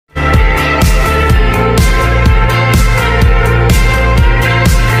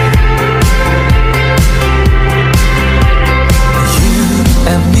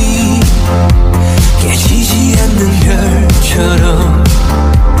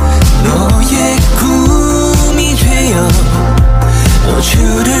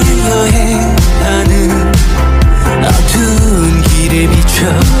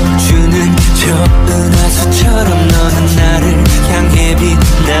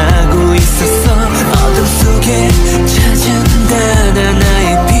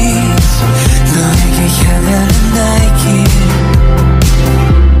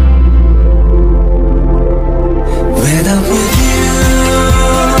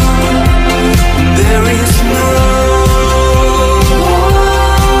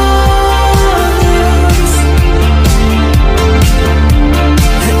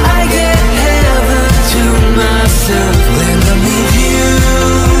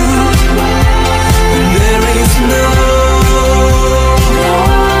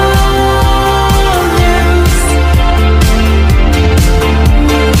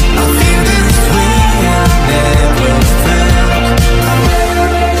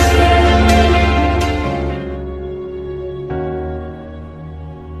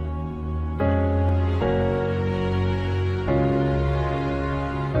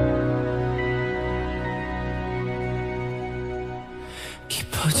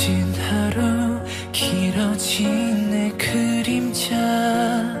퍼진 하루 길어진 내 그림자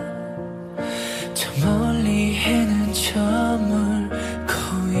저 멀리 해는 저물고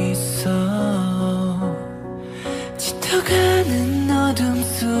있어 짙어가는 어둠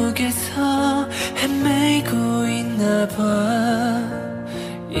속에서 헤매고 있나봐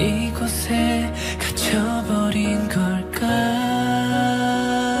이곳에 갇혀버린 걸까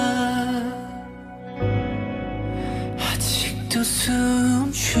아직도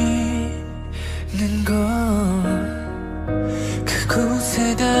숨 쉬는 걸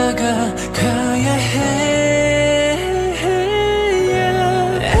그곳에다가 가야 해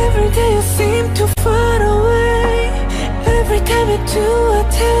Every day you seem too far away Every time I do I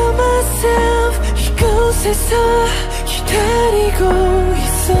tell myself 이곳에서 기다리고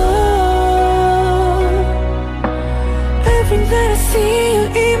있어 Every night I see you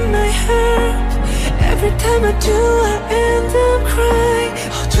in my heart Every time I do I end up crying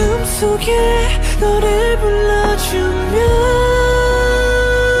어둠 속에 너를 불러주면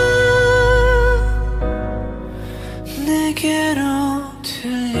내게로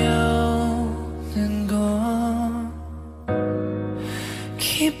들려오는 건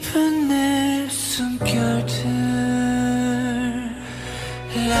깊은 내 숨결들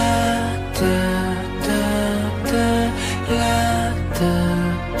라따따따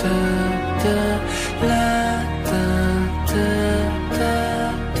라따따따 라따따따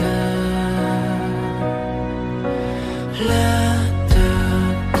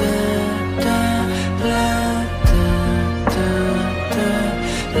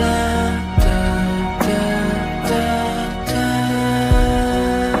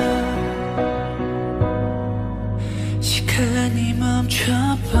시간이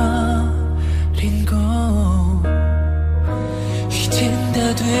멈춰버린 곳 이젠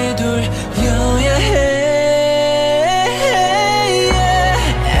다 되돌려야 해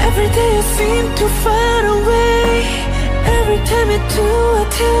Every day you seem too far away Every time I do I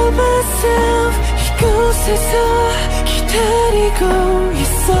tell myself 이곳에서 기다리고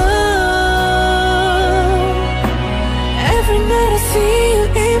있어 Every night I see you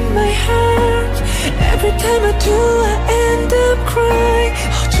in my heart Every time I do I end up crying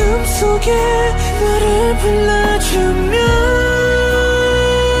어둠 속에 너를 불러주면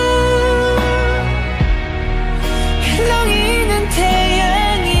일렁이는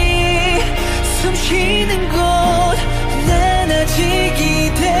태양이 숨쉬는 곳 난 아직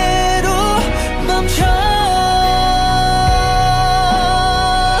이대로 멈춰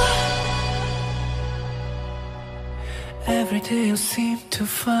Every day you seem too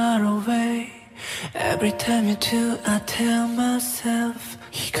far away Every time you do I tell myself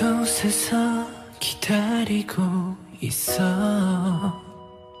이곳에서 기다리고 있어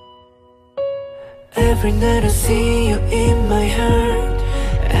Every night I see you in my heart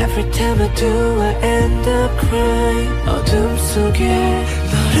Every time I do I end up crying 어둠 속에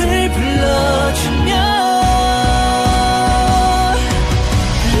너를 불러주면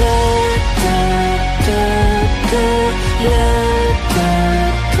라따따따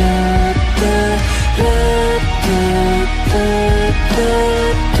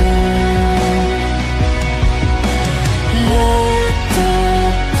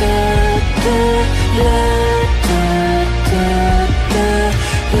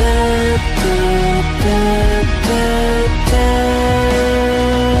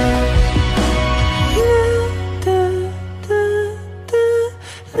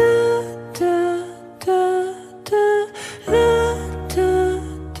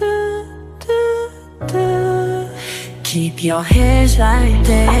Keep your head like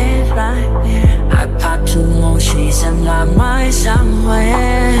that. I pop two more sheets and my mind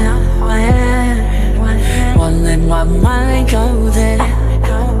somewhere. Won't let my mind go there.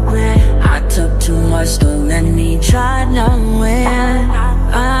 I took too much, don't let me try nowhere.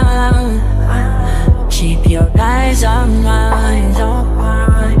 Keep your eyes on mine.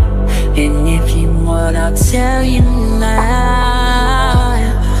 And if you want, I'll tell you now.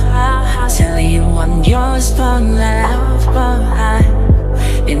 Tell you I'm yours for life.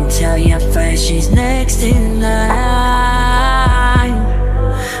 And tell your face she's next in line.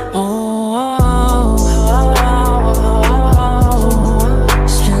 Oh, oh, oh, oh, oh, oh.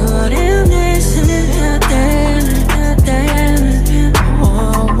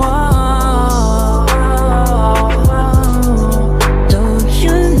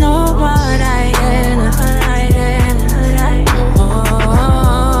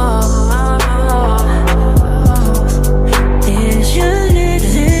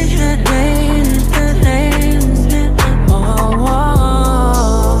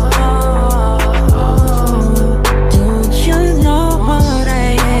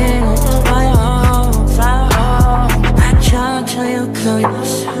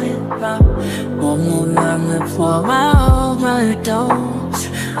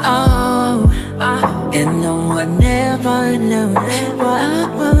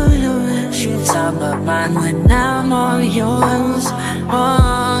 mine when I'm all yours.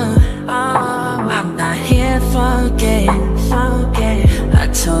 I'm not here for games. I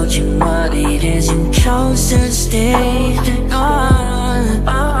told you what it is, you chose to stay.